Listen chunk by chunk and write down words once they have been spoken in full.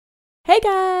Hey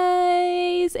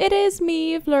guys, it is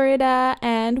me, Florydaa,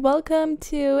 and welcome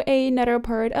to another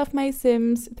part of my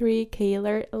Sims 3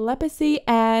 Caylor Lepacy.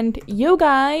 And you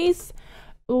guys,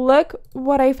 look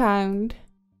what I found.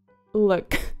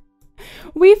 Look,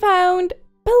 we found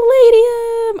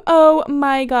Palladium! Oh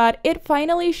my god, it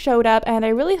finally showed up and I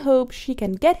really hope she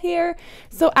can get here.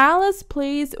 So Alys,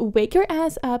 please wake your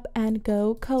ass up and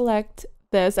go collect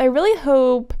this. I really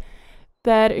hope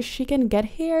that she can get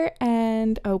here,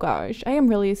 and oh gosh, I am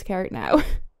really scared now.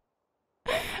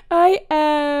 I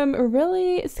am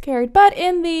really scared. But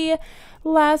in the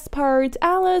last part,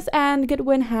 Alys and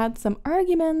Goodwin had some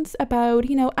arguments about,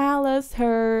 Alys,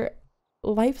 her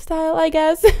lifestyle, I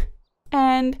guess.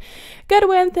 And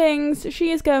Goodwin thinks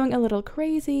she is going a little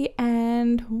crazy,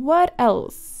 and what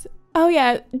else? Oh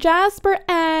yeah, Jasper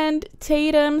and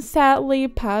Tatum sadly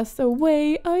passed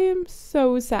away. I am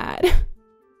so sad.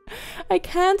 I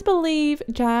can't believe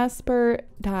Jasper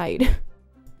died.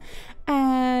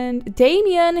 And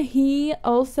Damien, he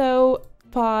also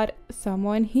fought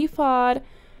someone. He fought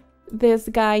this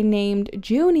guy named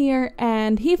Junior,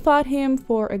 and he fought him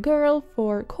for a girl,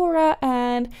 for Cora,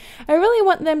 and I really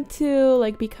want them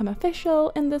to become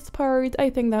official in this part. I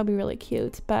think that'll be really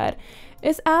cute. But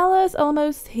is Alys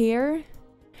almost here?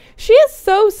 She is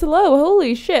so slow,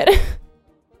 holy shit.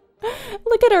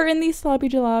 Look at her in these sloppy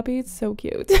jalopy. It's so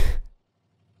cute.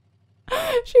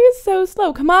 She is so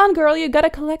slow. Come on, girl. You gotta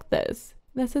collect this.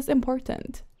 This is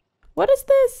important. What is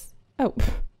this? Oh.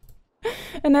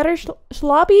 Another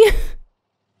sloppy.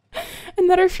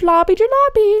 Another sloppy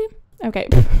jalopy. Okay.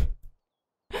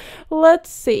 Let's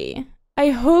see.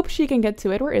 I hope she can get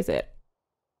to it. Where is it?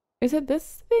 Is it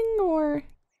this thing or?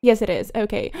 Yes, it is.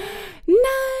 Okay.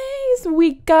 Nice!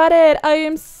 We got it! I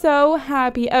am so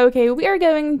happy. Okay, we are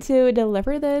going to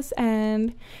deliver this,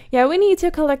 and yeah, we need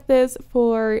to collect this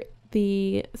for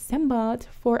the Simbot,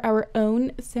 for our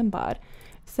own Simbot.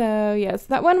 So yes,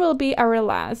 that one will be our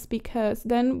last, because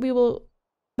then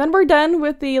we're done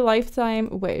with the lifetime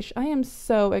wish. I am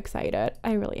so excited.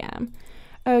 I really am.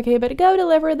 Okay, but go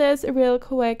deliver this real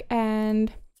quick.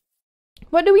 And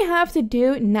what do we have to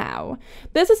do now?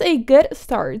 This is a good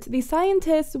start. The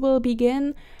scientists will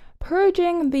begin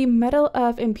purging the metal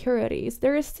of impurities.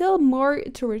 There is still more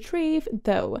to retrieve,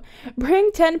 though.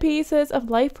 Bring 10 pieces of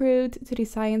live fruit to the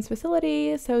science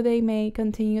facility so they may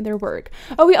continue their work.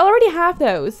 Oh, we already have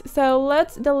those, so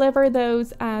let's deliver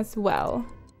those as well.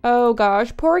 Oh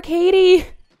gosh, poor Katie.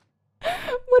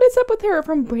 What is up with her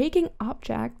from breaking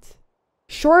object?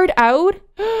 Short out?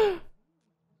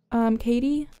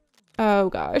 Katie? Oh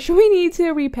gosh, we need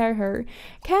to repair her.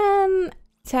 Can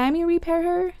Tammy repair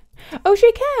her? Oh,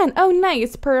 she can! Oh,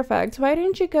 nice, perfect. Why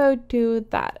didn't you go do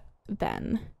that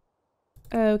then?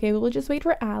 Okay, we'll just wait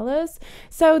for Alys.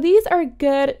 So these are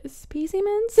good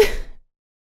specimens.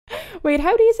 Wait,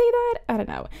 how do you say that? I don't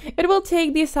know. It will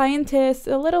take the scientists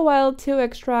a little while to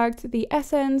extract the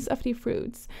essence of the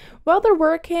fruits. While they're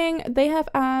working, they have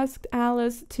asked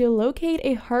Alys to locate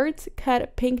a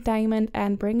hard-cut pink diamond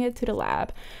and bring it to the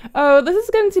lab. Oh, this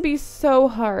is going to be so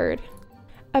hard.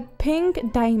 A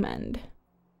pink diamond.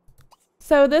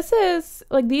 So this is,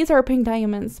 these are pink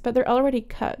diamonds, but they're already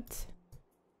cut.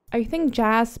 I think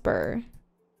Jasper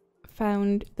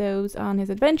found those on his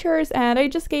adventures, and I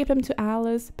just gave them to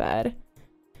Alys, but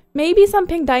maybe some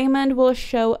pink diamond will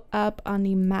show up on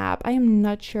the map. I am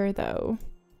not sure, though.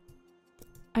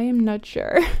 I am not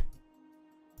sure.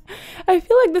 I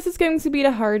feel like this is going to be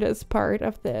the hardest part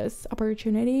of this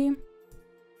opportunity.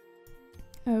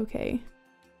 Okay.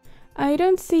 I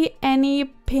don't see any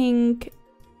pink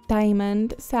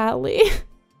diamond, sadly.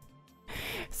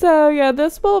 So yeah,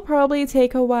 this will probably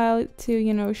take a while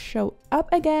to, show up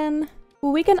again.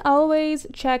 We can always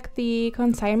check the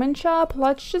consignment shop.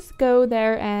 Let's just go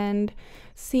there and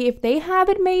see if they have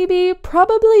it maybe.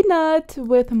 Probably not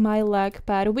with my luck,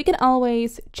 but we can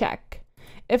always check.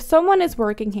 If someone is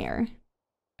working here.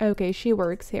 Okay, she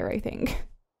works here, I think.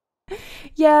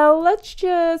 Yeah, let's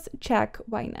just check.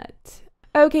 Why not?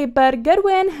 Okay, but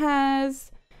Goodwin has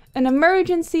an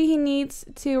emergency he needs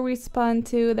to respond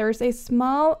to. There's a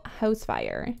small house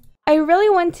fire. I really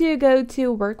want to go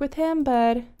to work with him,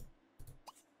 but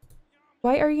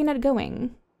why are you not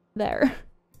going there?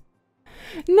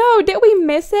 No, did we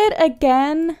miss it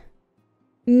again?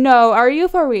 No, are you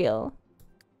for real?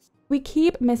 We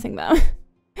keep missing them.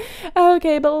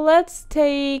 Okay, but let's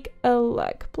take a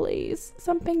look, please.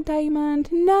 Something diamond.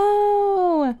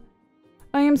 No!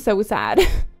 I am so sad.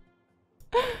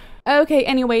 Okay,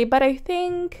 anyway, but I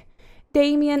think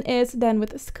Damien is done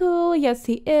with school. Yes,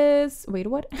 he is. Wait,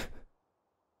 what?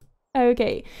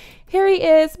 Okay, here he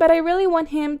is, but I really want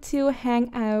him to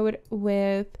hang out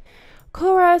with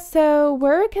Cora, so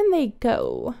where can they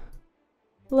go?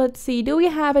 Let's see, do we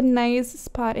have a nice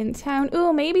spot in town?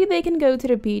 Oh, maybe they can go to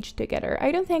the beach together.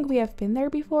 I don't think we have been there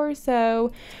before,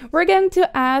 so we're going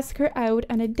to ask her out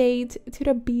on a date to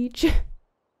the beach.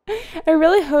 I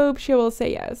really hope she will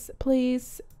say yes.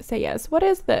 Please say yes. What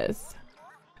is this?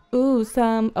 Ooh,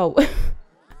 oh.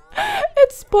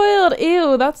 It's spoiled.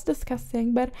 Ew, that's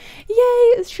disgusting. But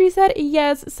yay, she said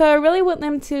yes. So I really want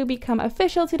them to become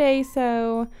official today,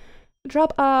 so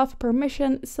drop off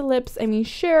permission slips. I mean,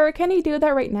 sure, can you do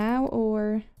that right now?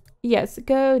 Or yes,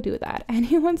 go do that. And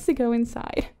he wants to go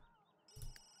inside.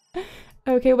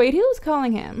 Okay, wait, who's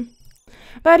calling him?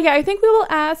 But yeah, I think we will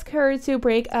ask her to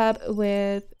break up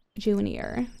with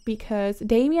Junior because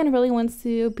Damien really wants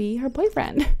to be her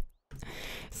boyfriend.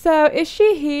 So is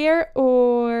she here,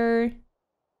 or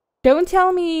don't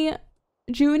tell me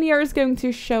Junior is going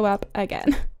to show up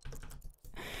again.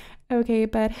 Okay,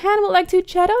 but Han would like to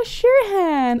chat. Oh, sure,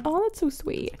 Han. Oh, that's so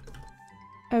sweet.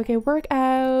 Okay, work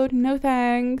out. No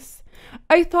thanks.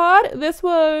 I thought this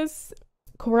was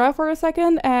Cora for a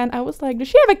second, and I was like, does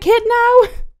she have a kid now?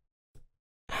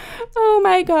 Oh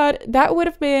my god, that would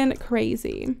have been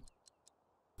crazy.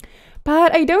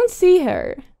 But I don't see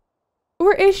her.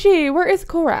 Where is she? Where is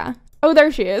Cora? Oh,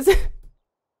 there she is. In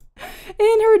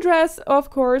her dress, of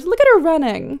course. Look at her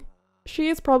running. She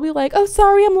is probably like, oh,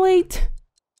 sorry, I'm late.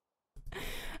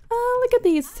 Oh, look at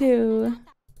these two.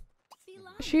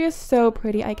 She is so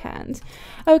pretty, I can't.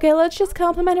 Okay, let's just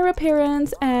compliment her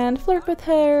appearance and flirt with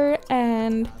her,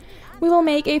 and we will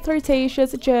make a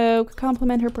flirtatious joke,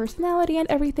 compliment her personality and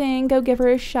everything, go give her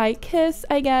a shy kiss,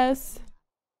 I guess,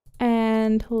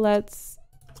 and let's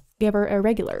give her a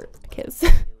regular kiss.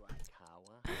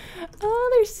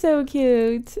 Oh, they're so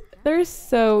cute. They're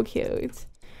so cute.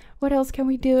 What else can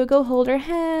we do? Go hold her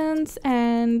hands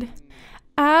and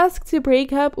ask to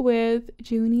break up with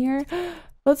Junior.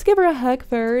 Let's give her a hug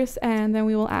first, and then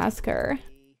we will ask her.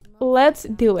 Let's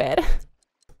do it.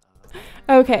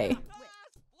 Okay.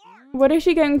 What is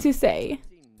she going to say?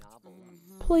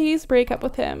 Please break up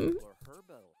with him.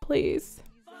 Please.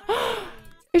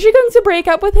 Is she going to break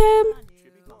up with him?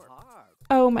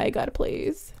 Oh my god,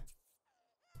 please.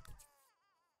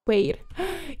 Wait.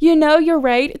 You know, you're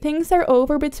right. Things are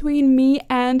over between me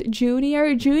and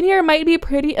Junior. Junior might be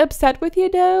pretty upset with you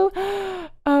though.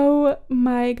 Oh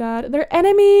my god. They're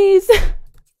enemies.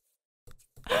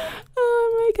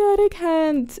 Oh my god, I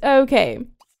can't. Okay.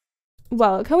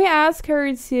 Well, can we ask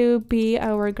her to be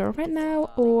our girlfriend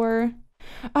now, or...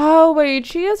 Oh wait,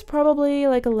 she is probably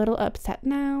like a little upset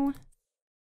now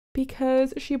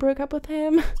because she broke up with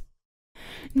him.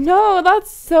 No, that's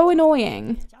so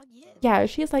annoying. Yeah,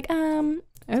 she's like,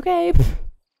 okay.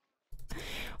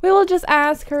 We will just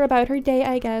ask her about her day,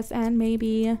 I guess, and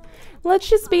maybe let's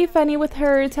just be funny with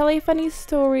her, tell a funny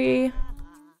story.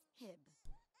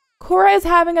 Cora is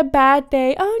having a bad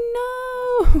day.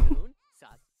 Oh no!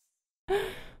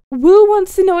 Wu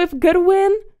wants to know if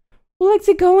Goodwin would like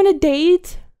to go on a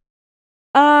date.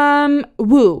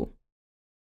 Wu.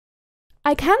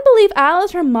 I can't believe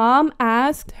Alys, her mom,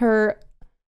 asked her,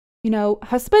 you know,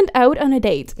 husband out on a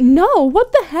date. No,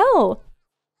 what the hell?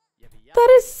 That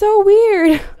is so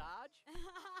weird.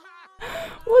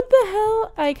 What the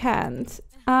hell? I can't.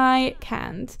 I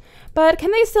can't. But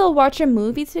can they still watch a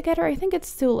movie together? I think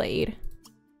it's too late.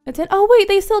 It's in, oh wait,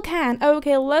 they still can.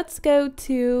 Okay, let's go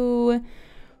to,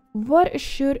 what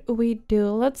should we do?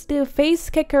 Let's do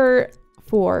Face Kicker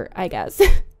 4, I guess.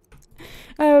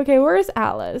 Okay, where's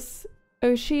Alys?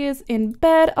 Oh, she is in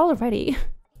bed already.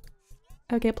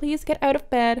 Okay, please get out of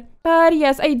bed. But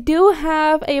yes, I do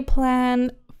have a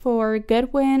plan for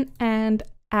Goodwin and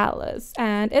Alys,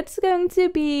 and it's going to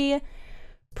be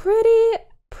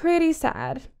pretty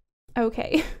sad.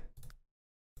 Okay.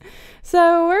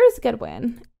 So where's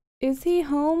Goodwin? Is he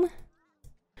home?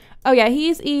 Oh yeah,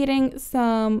 he's eating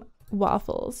some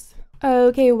waffles.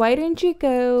 Okay, why don't you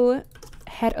go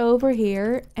head over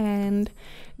here? And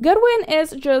Goodwin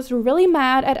is just really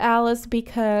mad at Alys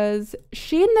because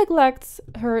she neglects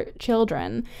her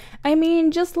children. I mean,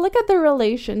 just look at the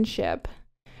relationship.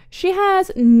 She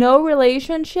has no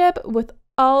relationship with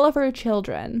all of her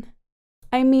children.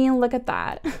 I mean, look at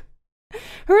that.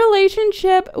 Her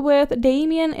relationship with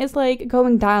Damien is like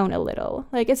going down a little.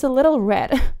 Like, it's a little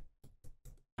red.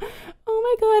 Oh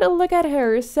my god, look at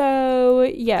her. So,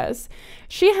 yes.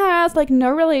 She has like no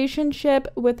relationship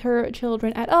with her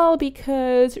children at all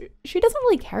because she doesn't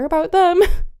really care about them.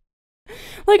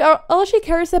 Like, all she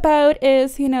cares about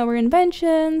is, you know, her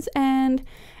inventions and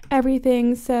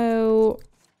everything. So,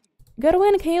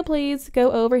 Goodwin, can you please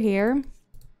go over here?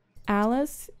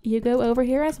 Alys, you go over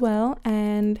here as well.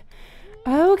 And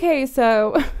okay,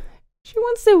 so She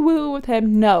wants to woo with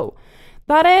him. No,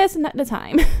 that is not the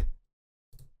time.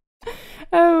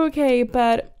 Okay,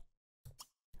 but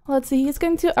let's see. He's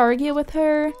going to argue with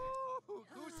her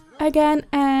again,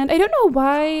 and I don't know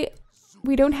why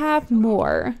we don't have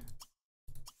more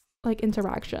like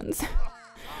interactions.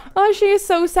 Oh, she is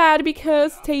so sad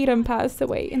because Tatum passed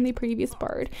away in the previous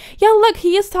part. Yeah, look,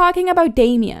 he is talking about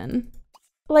Damien.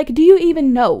 Like, do you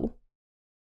even know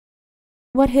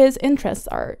what his interests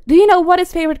are? Do you know what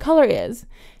his favorite color is?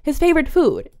 His favorite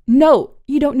food? No,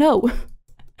 you don't know.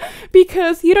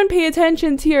 Because you don't pay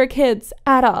attention to your kids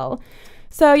at all.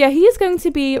 So yeah, he's going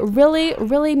to be really,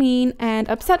 really mean and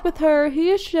upset with her.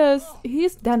 He's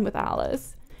done with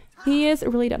Alys. He is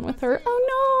really done with her.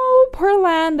 Oh no, poor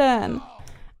Landon.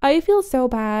 I feel so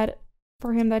bad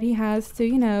for him that he has to,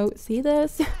 you know, see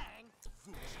this.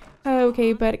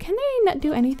 Okay, but can they not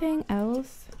do anything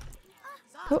else?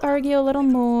 Go argue a little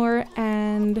more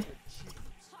and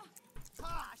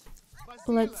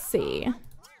let's see.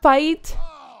 Fight?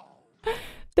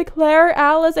 Declare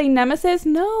Alys a nemesis?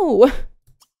 No.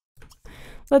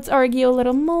 Let's argue a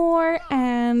little more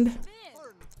and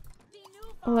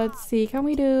let's see. Can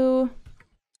we do...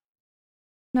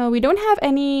 No, we don't have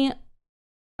any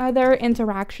other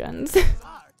interactions.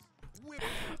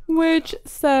 Which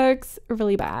sucks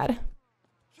really bad.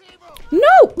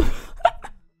 No!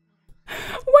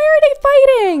 Why are they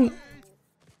fighting?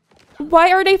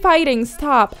 Why are they fighting?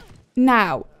 Stop.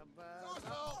 Now.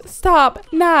 Stop.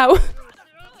 Now.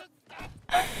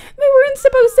 They weren't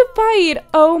supposed to fight.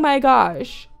 Oh my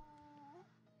gosh.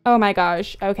 Oh my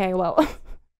gosh. Okay, well.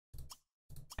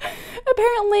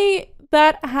 Apparently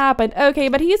that happened. Okay,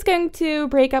 but he's going to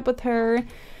break up with her.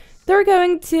 They're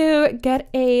going to get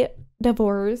a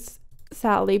divorce,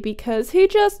 sadly, because he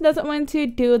just doesn't want to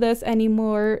do this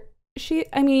anymore.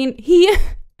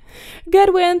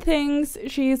 Goodwin thinks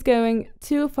she's going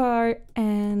too far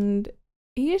and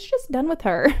he's just done with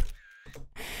her.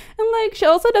 And like, she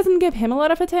also doesn't give him a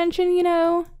lot of attention, you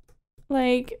know?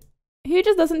 Like, he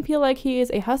just doesn't feel like he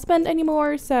is a husband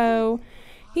anymore, so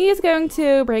he's going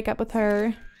to break up with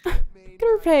her. Look at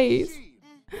her face.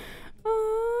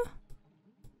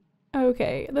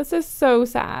 Okay, this is so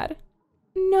sad.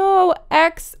 No,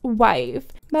 ex-wife.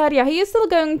 But yeah, he is still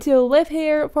going to live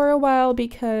here for a while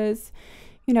because,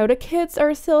 you know, the kids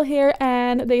are still here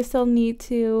and they still need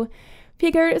to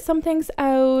figure some things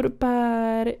out.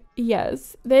 But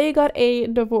yes, they got a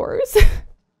divorce.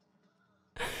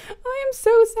 I am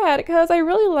so sad because I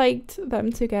really liked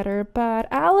them together,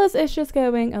 but Alys is just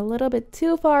going a little bit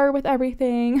too far with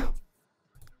everything.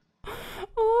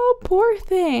 Oh, poor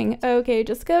thing. Okay,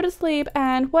 just go to sleep.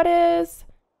 And what is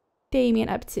Damien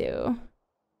up to?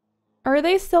 Are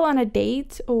they still on a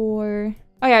date or...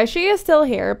 Oh yeah, she is still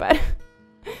here, but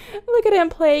look at him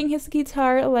playing his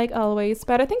guitar like always.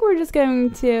 But I think we're just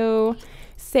going to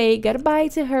say goodbye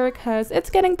to her because it's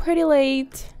getting pretty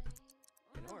late.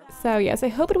 So yes, I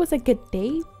hope it was a good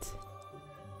date.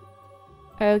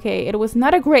 Okay, it was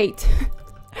not a great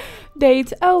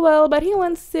date. Oh well, but he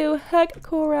wants to hug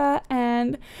Cora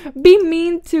and be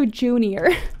mean to Junior.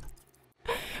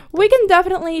 We can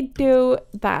definitely do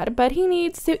that, but he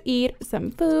needs to eat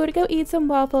some food, go eat some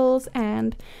waffles,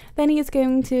 and then he's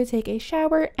going to take a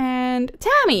shower. And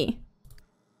Tammy,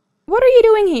 what are you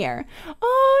doing here?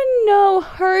 Oh no,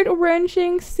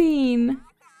 heart-wrenching scene.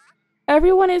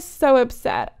 Everyone is so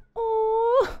upset.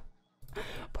 Oh,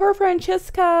 poor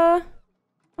Francisca.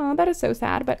 Oh, that is so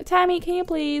sad. But Tammy, can you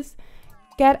please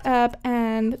get up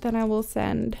and then I will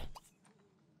send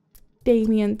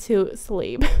Damien to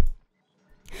sleep.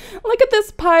 Look at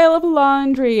this pile of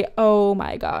laundry. Oh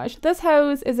my gosh, this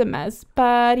house is a mess.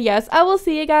 But yes, I will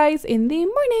see you guys in the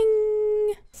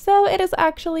morning. So it is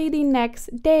actually the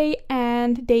next day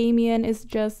and Damien is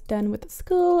just done with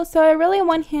school. So I really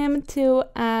want him to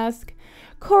ask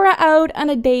Cora out on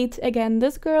a date again.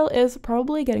 This girl is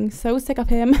probably getting so sick of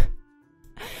him.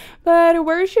 But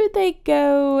where should they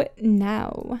go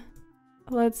now?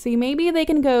 Let's see, maybe they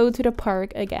can go to the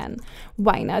park again.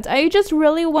 Why not? I just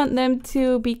really want them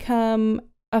to become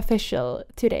official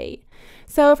today.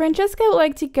 So Francisca would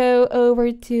like to go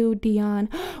over to Dion.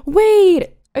 Wait,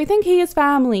 I think he is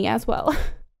family as well.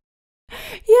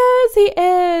 Yes, he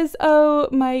is. Oh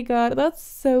my god, that's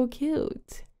so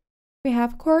cute. We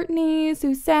have Courtney,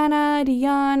 Susanna,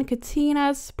 Dion,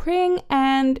 Katina, Spring,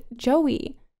 and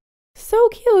Joey. So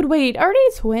cute. Wait, are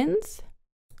they twins?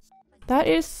 That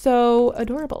is so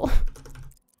adorable.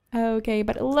 Okay,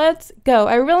 but let's go.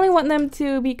 I really want them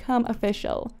to become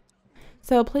official.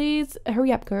 So please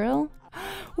hurry up, girl.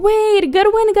 Wait,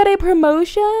 Goodwin got a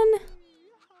promotion?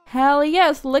 Hell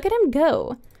yes, look at him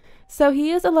go. So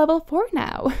he is a level 4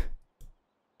 now.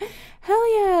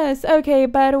 Hell yes. Okay,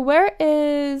 but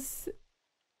where's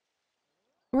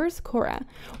Cora?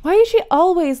 Why is she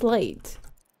always late?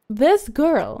 This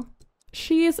girl,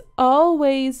 she is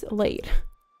always late.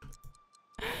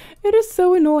 It is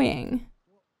so annoying.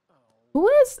 Who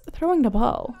is throwing the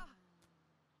ball?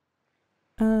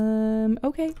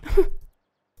 Okay.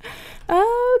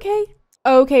 Okay.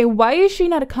 Okay, why is she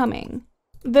not coming?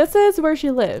 This is where she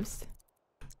lives.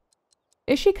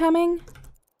 Is she coming?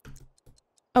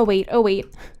 Oh wait, oh wait.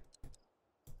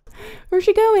 Where's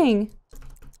she going?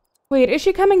 Wait, is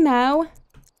she coming now?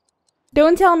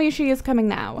 Don't tell me she is coming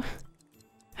now.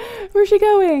 Where's she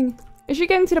going? Is she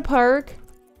going to the park?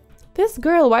 This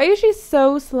girl, why is she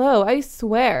so slow? I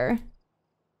swear.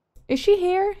 Is she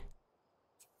here?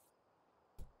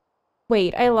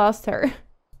 Wait, I lost her.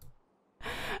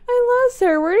 I lost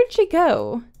her. Where did she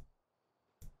go?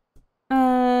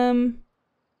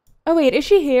 Oh wait, is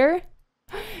she here?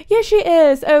 Yeah, she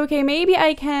is. Okay, maybe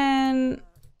I can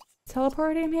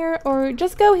teleport in here or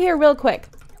just go here real quick.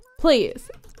 Please.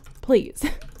 Please.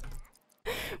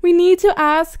 We need to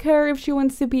ask her if she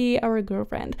wants to be our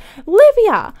girlfriend.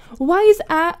 Livia! Why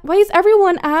is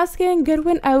everyone asking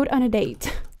Goodwin out on a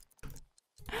date?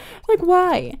 Like,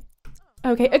 why?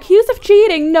 Okay, accused of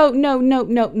cheating. No, no, no,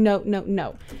 no, no, no,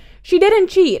 no. She didn't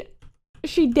cheat.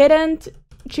 She didn't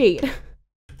cheat.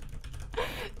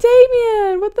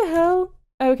 Damien, what the hell?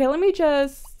 Okay, let me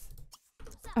just...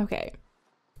 Okay.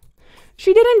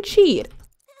 She didn't cheat.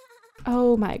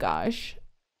 Oh my gosh.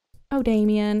 Oh,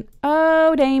 Damien.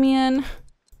 Oh, Damien.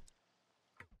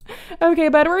 Okay,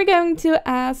 but we're going to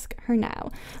ask her now.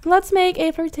 Let's make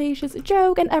a flirtatious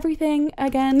joke and everything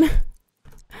again.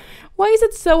 Why is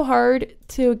it so hard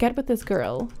to get with this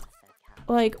girl?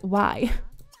 Like, why?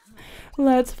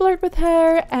 Let's flirt with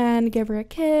her and give her a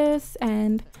kiss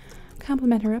and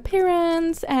compliment her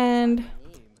appearance, and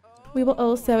we will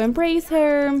also embrace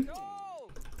her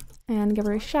and give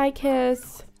her a shy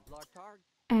kiss.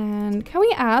 And can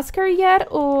we ask her yet,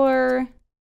 or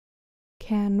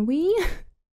can we?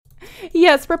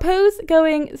 Yes, propose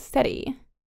going steady.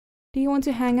 Do you want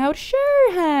to hang out?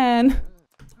 Sure, Han.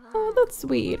 Oh, that's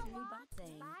sweet.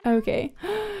 Okay.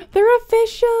 They're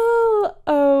official.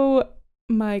 Oh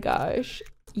my gosh.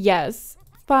 Yes.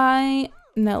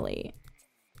 Finally.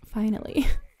 Finally.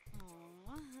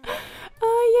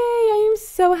 Oh, yay. I am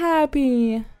so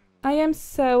happy. I am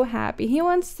so happy. He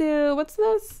wants to, what's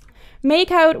this?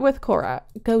 Make out with Cora.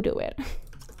 Go do it.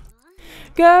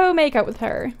 Go make out with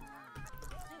her.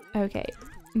 Okay.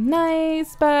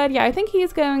 Nice. But yeah, I think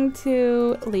he's going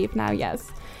to leave now.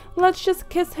 Yes. Let's just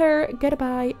kiss her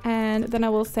goodbye and then I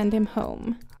will send him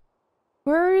home.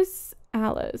 Where's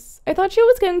Alys? I thought she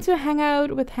was going to hang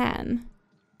out with Han.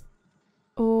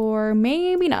 Or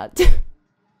maybe not.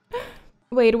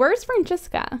 Wait, where's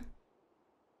Francisca?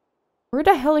 Where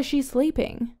the hell is she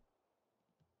sleeping?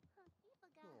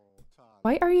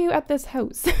 Why are you at this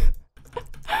house?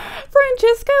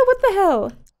 Francisca, what the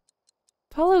hell?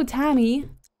 Follow Tammy.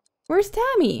 Where's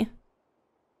Tammy?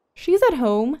 She's at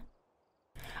home.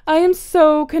 I am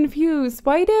so confused.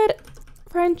 Why did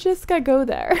Francisca go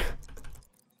there?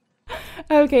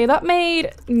 Okay, that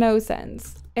made no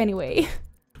sense. Anyway.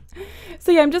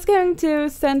 So yeah, I'm just going to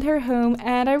send her home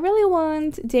and I really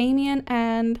want Damien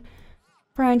and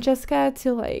Francisca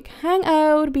to like hang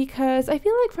out because I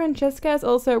feel like Francisca is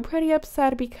also pretty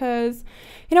upset because,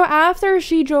 you know, after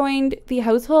she joined the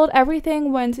household,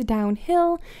 everything went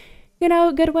downhill. You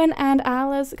know, Goodwin and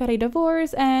Alys got a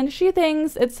divorce and she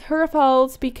thinks it's her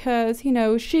fault because, you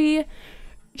know, she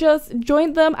just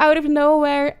joined them out of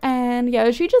nowhere and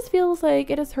yeah, she just feels like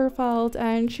it is her fault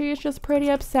and she's just pretty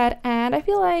upset. And I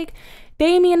feel like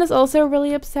Damien is also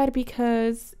really upset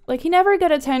because like he never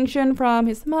got attention from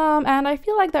his mom and I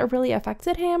feel like that really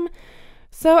affected him.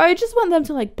 So I just want them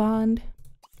to like bond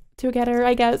together,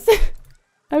 I guess.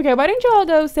 Okay, why don't you all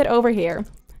go sit over here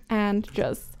and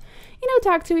just, you know,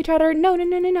 talk to each other. No, no,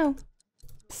 no, no, no.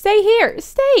 Stay here.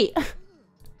 Stay.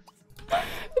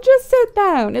 Just sit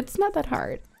down. It's not that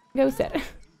hard. Go sit.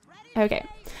 Okay.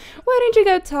 Why don't you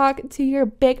go talk to your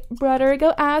big brother?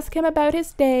 Go ask him about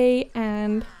his day.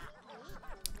 And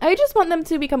I just want them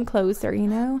to become closer, you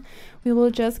know? We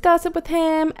will just gossip with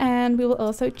him. And we will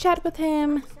also chat with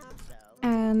him.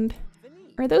 And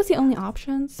are those the only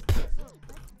options?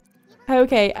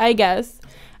 Okay, I guess.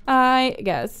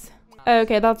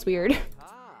 Okay, that's weird.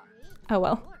 Oh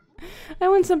well. I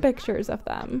want some pictures of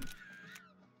them.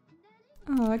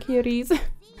 Oh, cuties.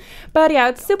 But yeah,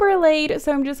 it's super late,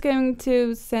 so I'm just going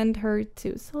to send her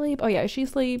to sleep. Oh yeah, she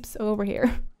sleeps over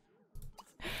here.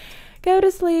 go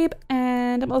to sleep,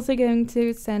 and I'm also going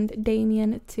to send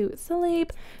Damien to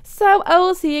sleep. So I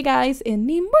will see you guys in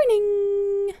the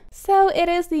morning. So it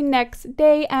is the next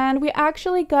day, and we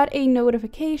actually got a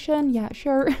notification, yeah,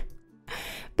 sure,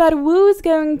 that Woo's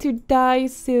going to die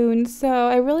soon. So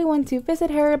I really want to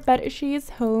visit her, but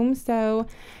she's home, so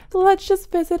let's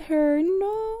just visit her.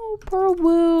 No, poor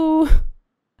Woo.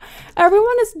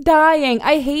 Everyone is dying.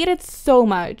 I hate it so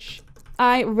much.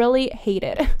 I really hate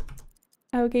it.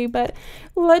 Okay, but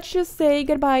let's just say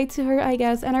goodbye to her, I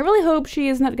guess. And I really hope she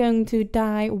is not going to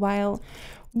die while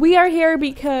we are here,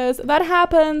 because that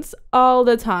happens all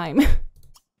the time.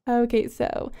 Okay,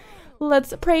 so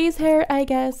let's praise her, I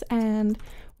guess, and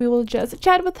we will just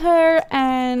chat with her.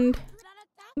 And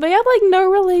they have like no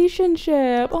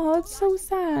relationship. Oh, that's so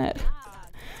sad.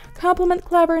 Compliment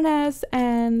cleverness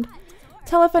and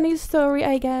tell a funny story,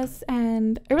 I guess.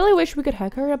 And I really wish we could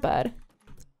hug her, but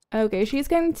okay, she's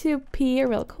going to pee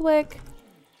real quick.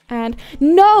 And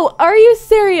no, are you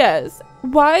serious?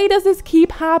 Why does this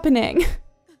keep happening?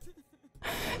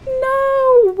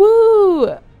 No,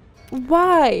 Woo.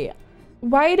 Why?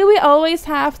 Why do we always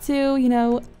have to, you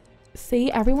know,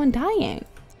 see everyone dying?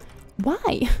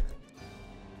 Why?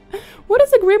 What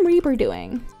is the Grim Reaper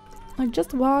doing? Like,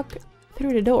 just walk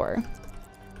through the door.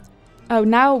 Oh,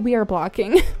 now we are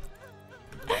blocking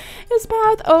his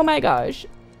path. Oh my gosh.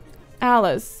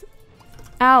 Alys.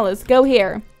 Alys, go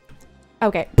here.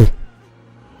 Okay.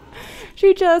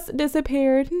 She just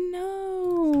disappeared.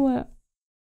 No.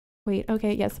 Wait,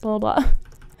 okay, yes, blah, blah.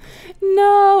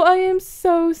 No, I am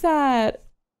so sad.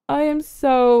 I am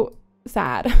so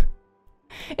sad.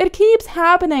 It keeps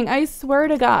happening, I swear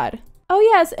to God. Oh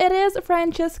yes, it is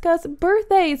Francisca's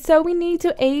birthday, so we need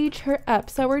to age her up.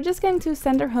 So we're just going to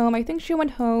send her home. I think she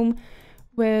went home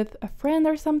with a friend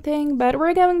or something, but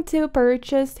we're going to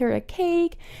purchase her a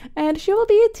cake, and she will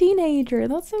be a teenager.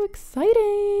 That's so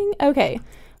exciting. Okay,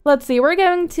 let's see. We're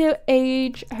going to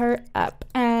age her up,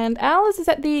 and Alys is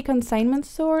at the consignment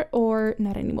store, or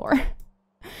not anymore.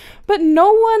 But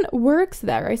no one works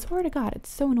there. I swear to God, it's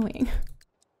so annoying.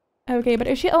 Okay, but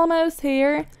is she almost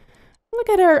here? Look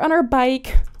at her on her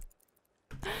bike.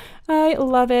 I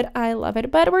love it. I love it.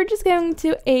 But we're just going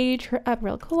to age her up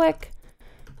real quick.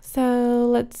 So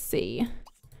let's see.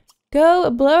 Go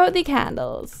blow out the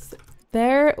candles.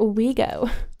 There we go.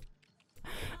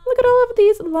 Look at all of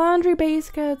these laundry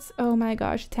baskets. Oh my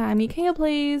gosh, Tammy, can you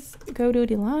please go do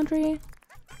the laundry?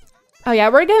 Oh yeah,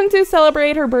 we're going to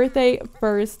celebrate her birthday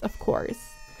first, of course.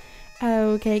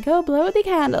 Okay, go blow out the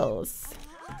candles.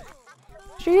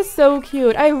 She's so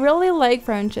cute. I really like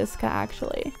Francisca,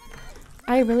 actually.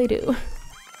 I really do.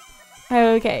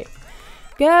 Okay.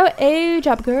 Go age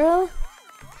up, girl.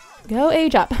 Go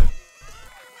age up.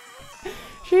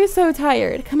 She's so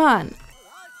tired. Come on.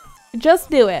 Just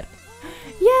do it.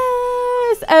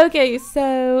 Yes! Okay,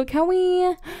 so can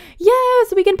we...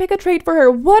 Yes, we can pick a trait for her.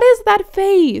 What is that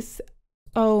face?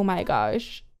 Oh my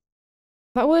gosh.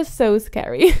 That was so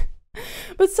scary.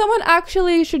 But someone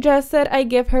actually suggested I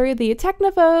give her the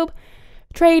technophobe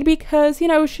trait because, you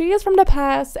know, she is from the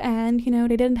past and, you know,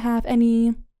 they didn't have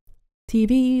any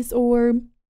TVs or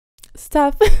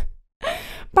stuff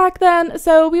back then.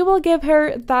 So we will give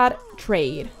her that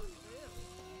trait.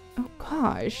 Oh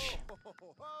gosh.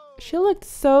 She looked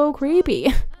so creepy.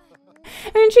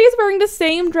 And she's wearing the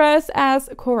same dress as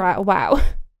Cora. Wow.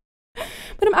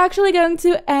 But I'm actually going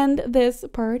to end this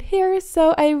part here,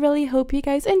 so I really hope you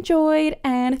guys enjoyed,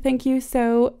 and thank you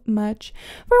so much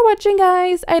for watching,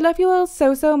 guys. I love you all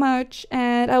so, so much,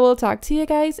 and I will talk to you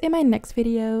guys in my next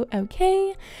video,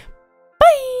 okay?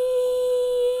 Bye!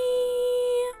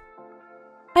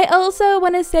 I also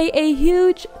want to say a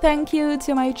huge thank you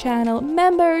to my channel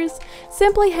members,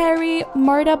 Simply Harry,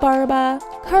 Marta Barba,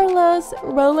 Carlos,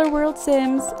 Roller World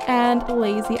Sims, and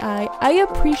Lazy Eye. I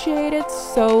appreciate it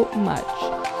so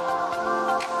much.